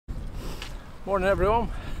Morning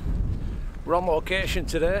everyone, we're on location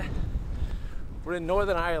today. We're in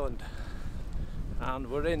Northern Ireland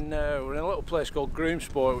and we're in a little place called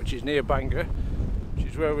Groomsport, which is near Bangor, which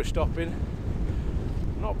is where we're stopping.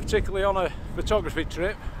 Not particularly on a photography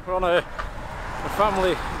trip, we're on a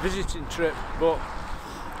family visiting trip, but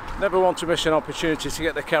never want to miss an opportunity to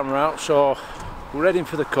get the camera out, so we're heading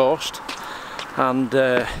for the coast and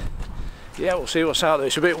yeah, we'll see what's out there.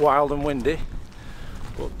 It's a bit wild and windy,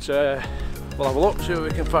 but we'll have a look, see what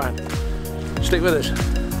we can find. Stick with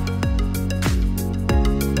us.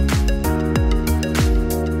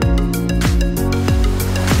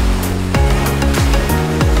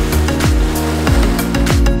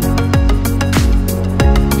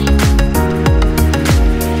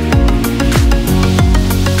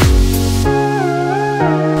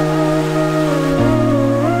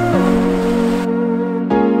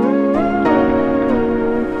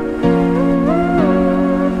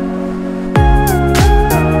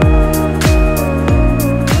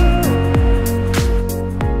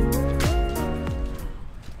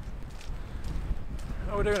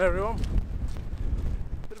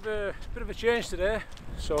 Bit of a change today,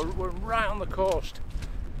 so we're right on the coast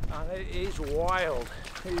and it is wild.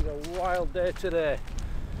 It is a wild day today.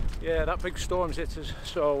 Yeah, that big storm's hit us,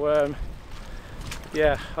 so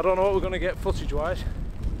yeah, I don't know what we're going to get footage wise,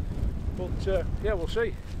 but yeah, we'll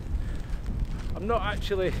see. I'm not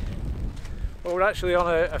actually, well, we're actually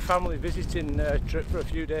on a family visiting trip for a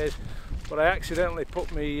few days, but I accidentally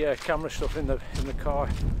put my camera stuff in the car,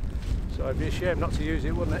 so it'd be a shame not to use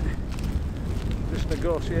it, wouldn't it? Just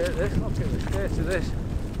negotiate this. Look at the state of this.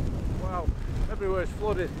 Wow, everywhere's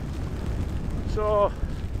flooded. So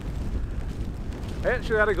I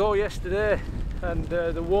actually had a go yesterday and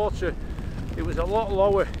the water, it was a lot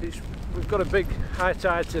lower. We've got a big high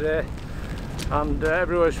tide today and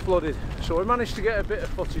everywhere's flooded, so we managed to get a bit of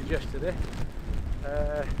footage yesterday.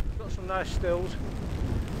 Got some nice stills.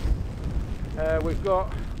 We've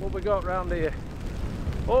got what we got around here,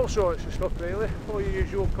 all sorts of stuff really, all your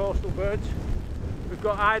usual coastal birds. We've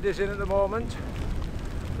got Eiders in at the moment,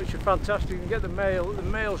 which are fantastic. You can get the male. The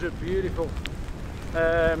males are beautiful.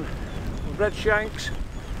 Redshanks,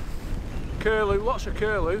 Curlew, lots of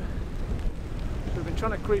Curlew. So we've been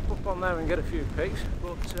trying to creep up on them and get a few pics,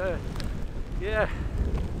 but yeah,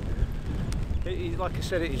 like I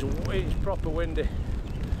said, it is proper windy.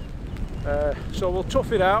 So we'll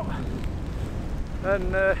tough it out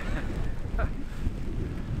and little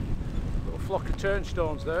flock of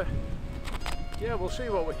turnstones there. Yeah, we'll see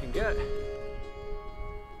what we can get.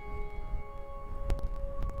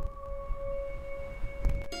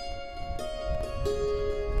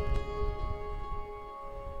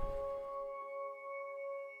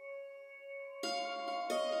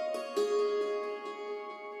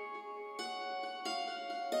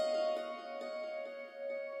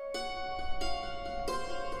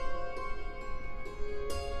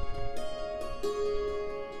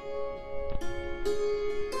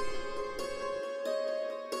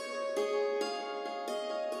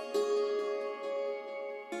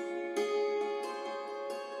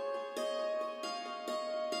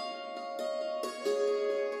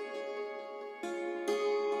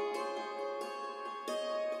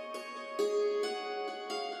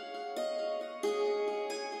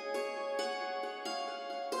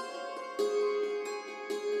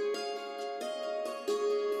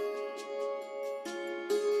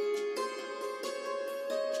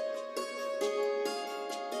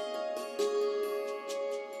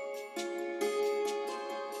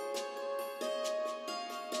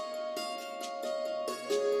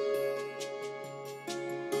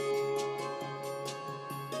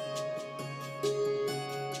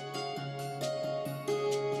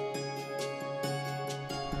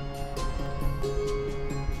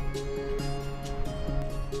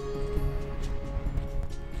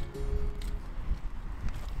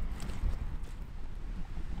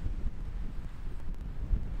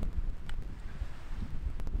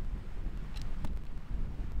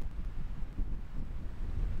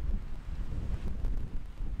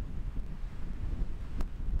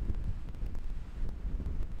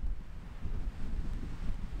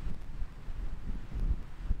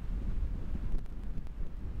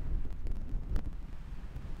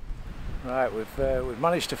 Right, we've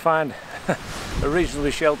managed to find a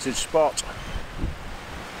reasonably sheltered spot,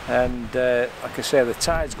 and like I say, the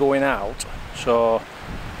tide's going out, so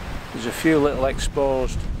there's a few little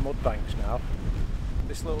exposed mud banks now.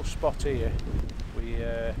 This little spot here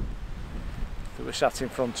that we sat in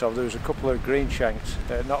front of, there was a couple of greenshanks,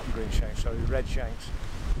 not greenshanks, sorry, redshanks,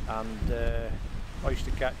 and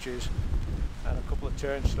oyster catchers and a couple of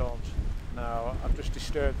turnstones. now. I've just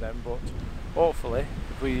disturbed them, but hopefully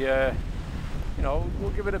if we you know,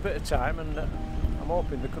 we'll give it a bit of time, and I'm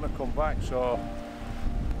hoping they're going to come back, so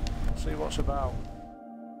we'll see what's about.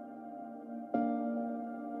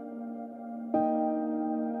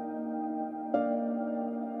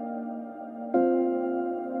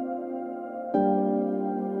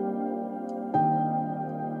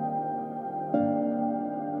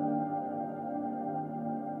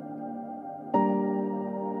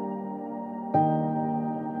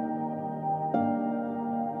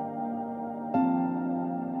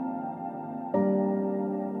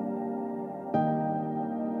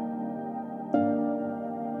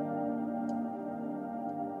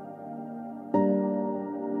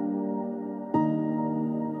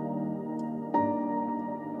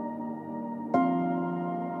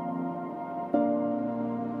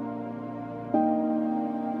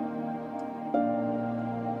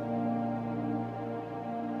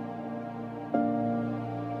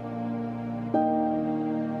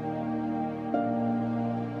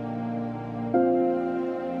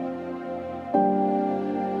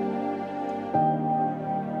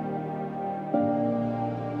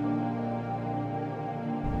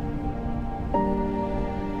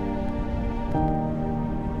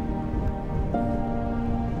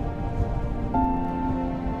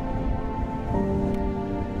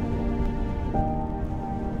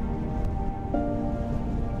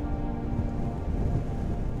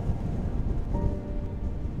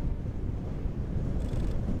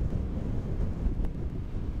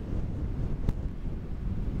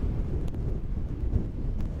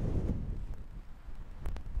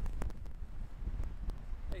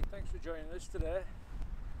 Thanks for joining us today.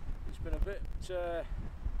 It's been a bit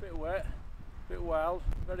wet, a bit wild,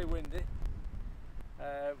 very windy.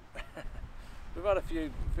 We've had a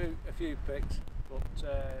few pics, but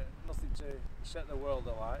nothing to set the world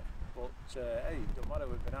alight. But hey, it don't matter,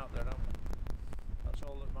 we've been out there, haven't we? That's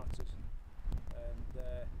all that matters. And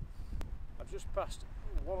I've just passed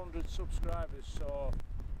 100 subscribers, so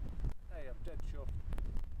hey, I'm dead chuffed.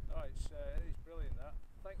 No, it's brilliant that.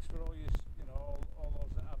 Thanks for all all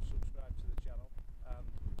those that have subscribed to the channel. And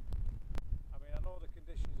I mean, I know the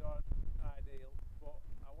conditions aren't ideal, but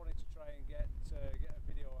I wanted to try and get a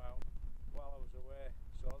video out while I was away.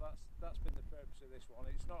 So that's been the purpose of this one.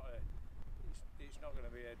 It's not going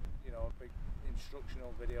to be a a big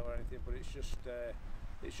instructional video or anything, but it's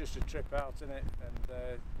just a trip out, isn't it?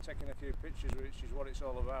 And taking a few pictures, which is what it's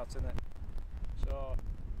all about, isn't it? So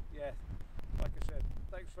yeah, like I said,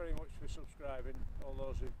 thanks very much for subscribing, all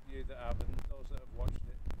those of you that have and those that have watched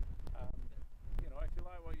it. And if you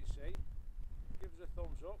like what you see, give us a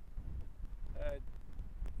thumbs up.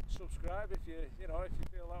 Subscribe if you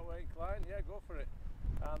feel that way inclined. Yeah, go for it.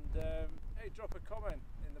 And hey, drop a comment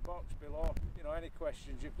in the box below. Any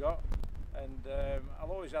questions you've got, and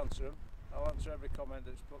I'll always answer them. I'll answer every comment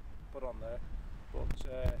that's put on there. But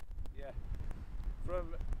yeah,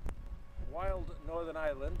 from wild Northern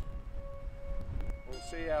Ireland. We'll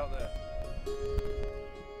see you out there.